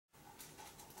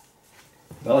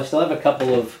Well, I still have a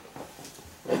couple of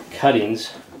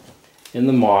cuttings in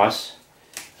the moss.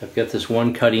 I've got this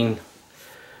one cutting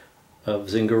of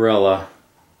Zingarella.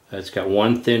 It's got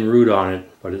one thin root on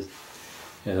it, but it's,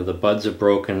 you know, the buds are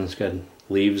broken. It's got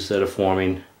leaves that are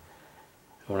forming.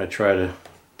 I want to try to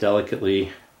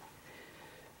delicately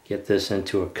get this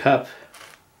into a cup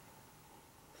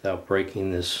without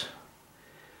breaking this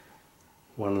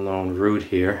one lone root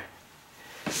here.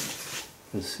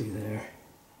 Let's see there.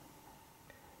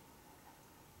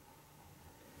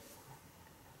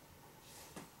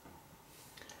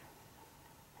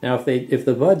 Now if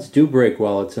the buds do break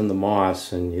while it's in the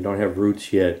moss and you don't have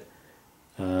roots yet,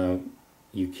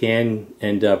 you can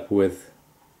end up with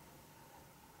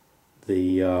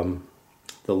the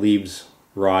leaves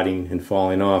rotting and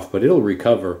falling off, but it'll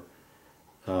recover.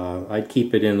 I'd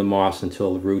keep it in the moss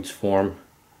until the roots form.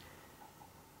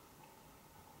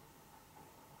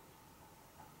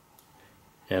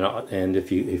 And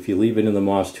if you leave it in the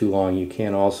moss too long, you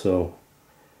can also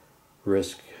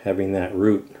risk having that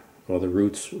root or the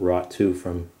roots rot too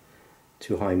from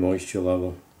too high moisture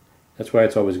level. That's why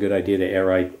it's always a good idea to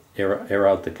air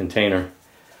out the container.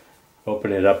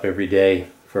 Open it up every day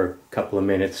for a couple of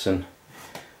minutes and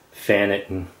fan it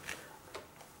and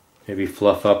maybe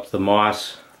fluff up the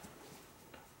moss.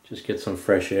 Just get some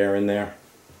fresh air in there.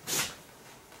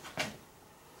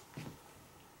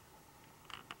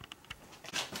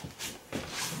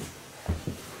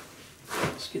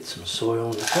 Let's get some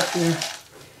soil in the cup here.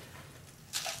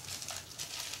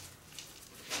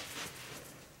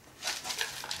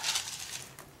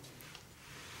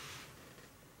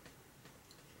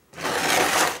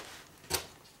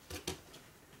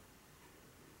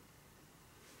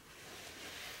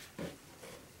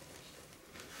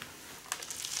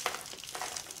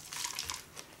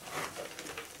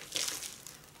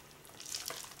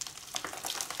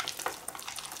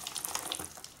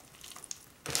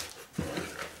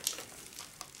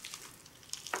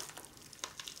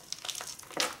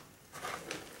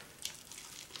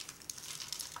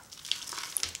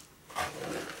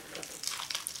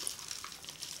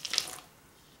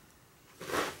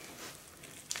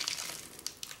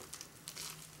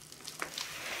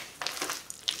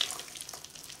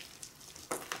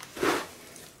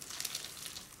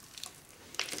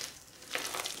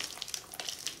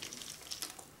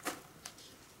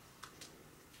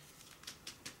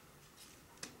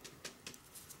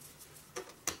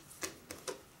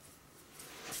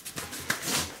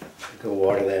 Go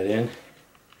water that in.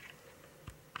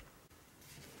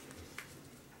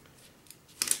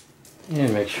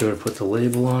 And make sure to put the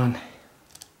label on.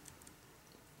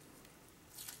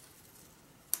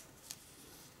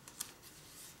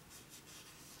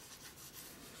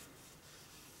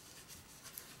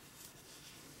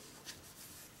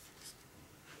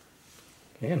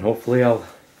 And hopefully I'll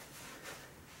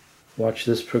watch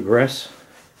this progress.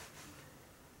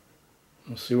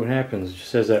 We'll see what happens. It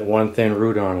just has that one thin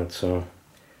root on it, so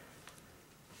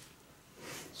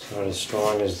it's not as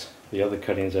strong as the other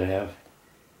cuttings I have.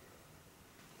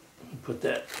 I'll put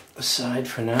that aside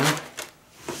for now.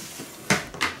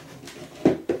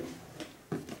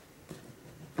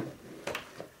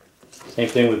 Same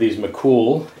thing with these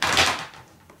Macool.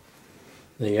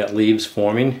 They got leaves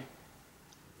forming.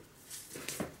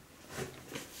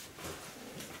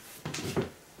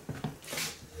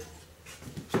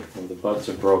 The buds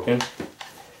are broken.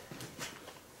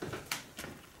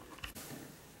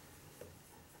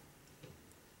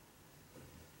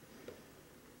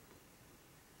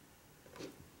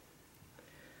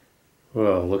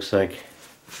 Well, it looks like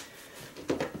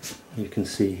you can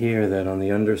see here that on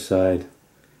the underside, a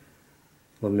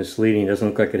little misleading. It doesn't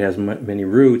look like it has many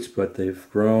roots, but they've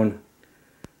grown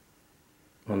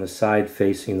on the side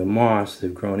facing the moss.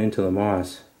 They've grown into the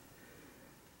moss.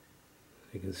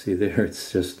 You can see there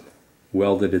it's just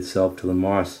welded itself to the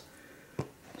moss.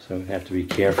 So I have to be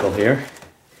careful here.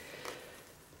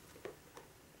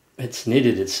 It's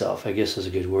knitted itself, I guess is a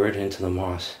good word, into the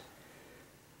moss.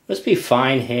 Must be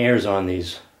fine hairs on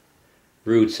these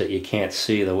roots that you can't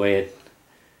see the way it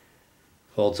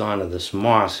holds on to this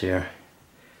moss here.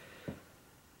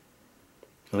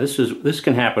 Now this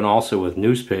can happen also with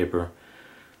newspaper.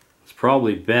 It's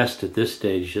probably best at this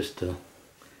stage just to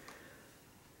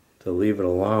leave it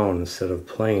alone instead of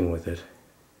playing with it.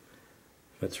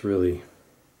 That's really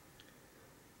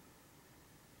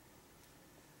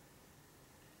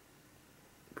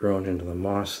grown into the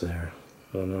moss there.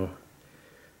 I don't know.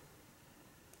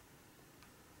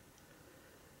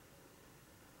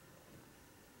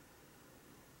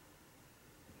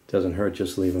 Doesn't hurt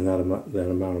just leaving that amount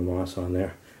of moss on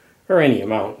there, or any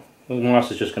amount. The moss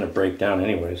is just going to break down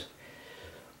anyways.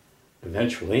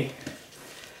 eventually.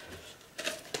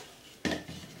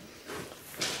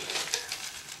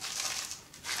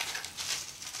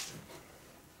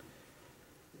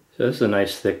 So this is a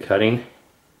nice thick cutting.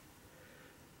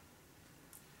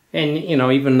 And you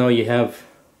know, even though you have,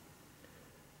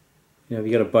 you know, if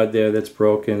you got a bud there that's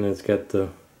broken, it's got the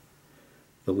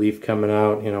leaf coming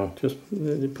out, you know, just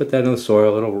put that in the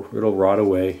soil, it'll rot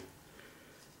away.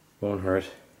 Won't hurt.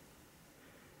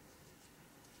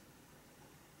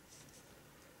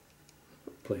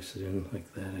 Place it in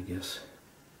like that, I guess.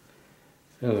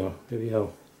 I don't know, maybe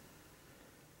I'll,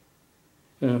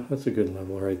 yeah, that's a good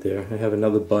level right there. I have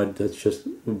another bud that's just,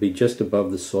 would be just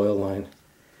above the soil line.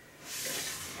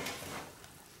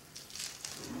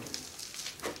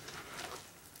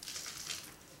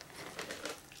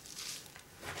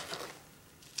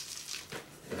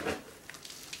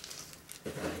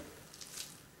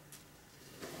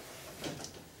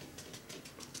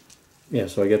 Yeah,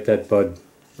 so I get that bud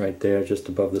right there just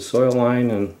above the soil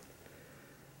line and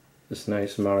this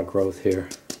nice amount of growth here.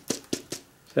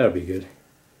 So that'll be good.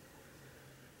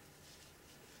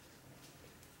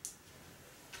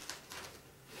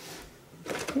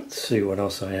 Let's see what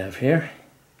else I have here.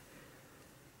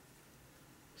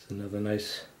 It's another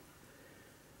nice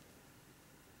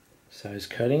size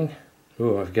cutting.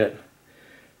 Ooh, I've got,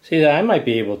 see, I might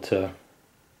be able to,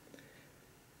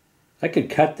 I could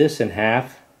cut this in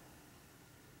half.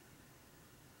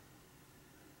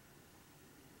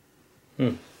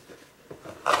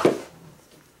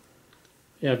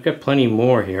 Yeah, I've got plenty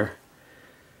more here.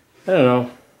 I don't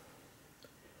know.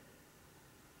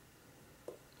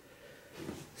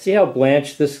 See how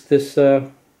blanched this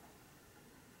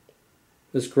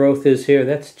growth is here?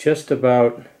 That's just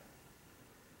about,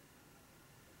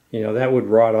 you know, that would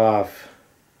rot off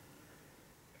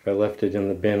if I left it in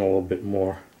the bin a little bit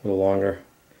more, a little longer.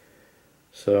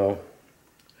 So,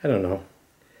 I don't know.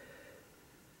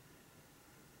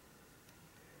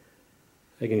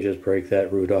 I can just break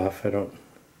that root off. I don't...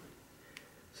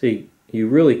 See, you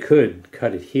really could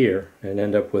cut it here and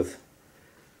end up with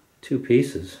two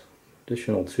pieces,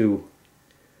 additional two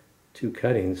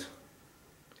cuttings.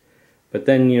 But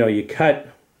then, you know, you cut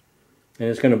and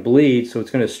it's going to bleed, so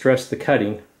it's going to stress the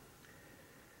cutting.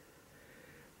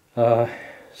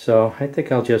 So I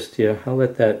think I'll just, yeah, I'll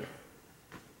let that,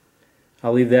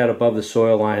 I'll leave that above the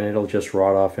soil line. It'll just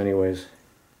rot off anyways.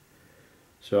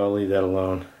 So I'll leave that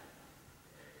alone.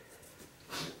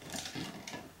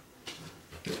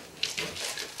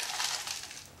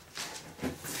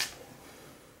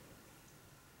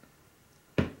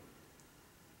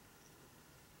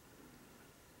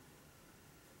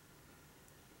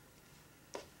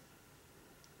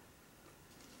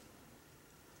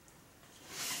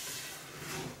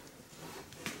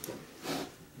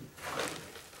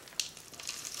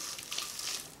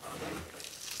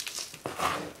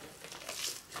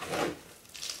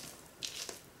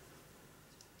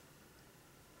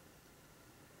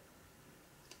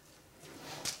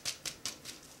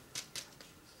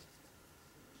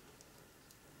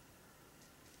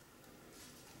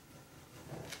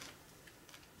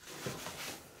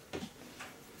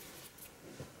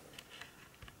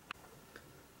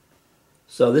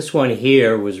 So this one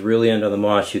here was really under the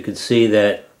moss. You could see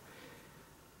that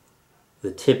the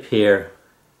tip here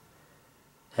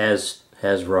has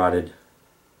rotted.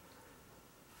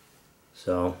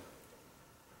 So,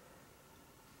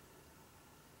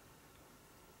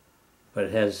 but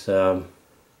it has, I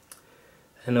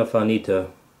don't know if I'll need to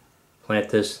plant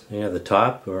this near the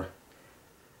top or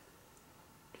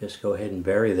just go ahead and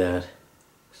bury that.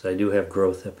 So I do have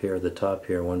growth up here at the top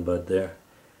here, one bud there.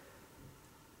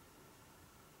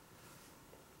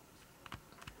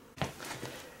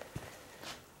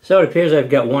 So it appears I've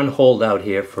got one holdout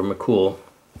here for Macool.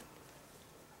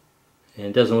 And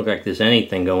it doesn't look like there's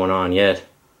anything going on yet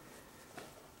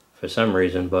for some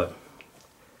reason, but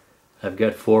I've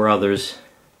got 4 others.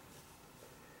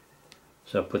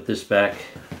 So I'll put this back,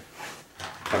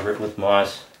 cover it with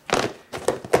moss,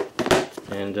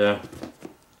 and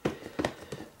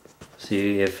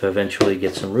see if eventually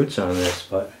get some roots on this.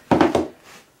 But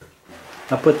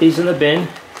I'll put these in the bin,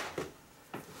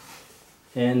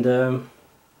 and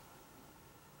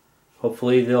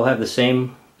hopefully they'll have the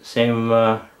same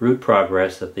root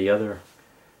progress that the other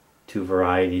 2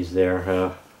 varieties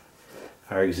there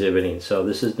are exhibiting. So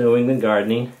this is New England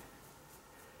Gardening,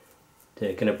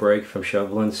 taking a break from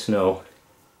shoveling snow.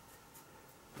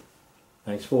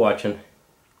 Thanks for watching.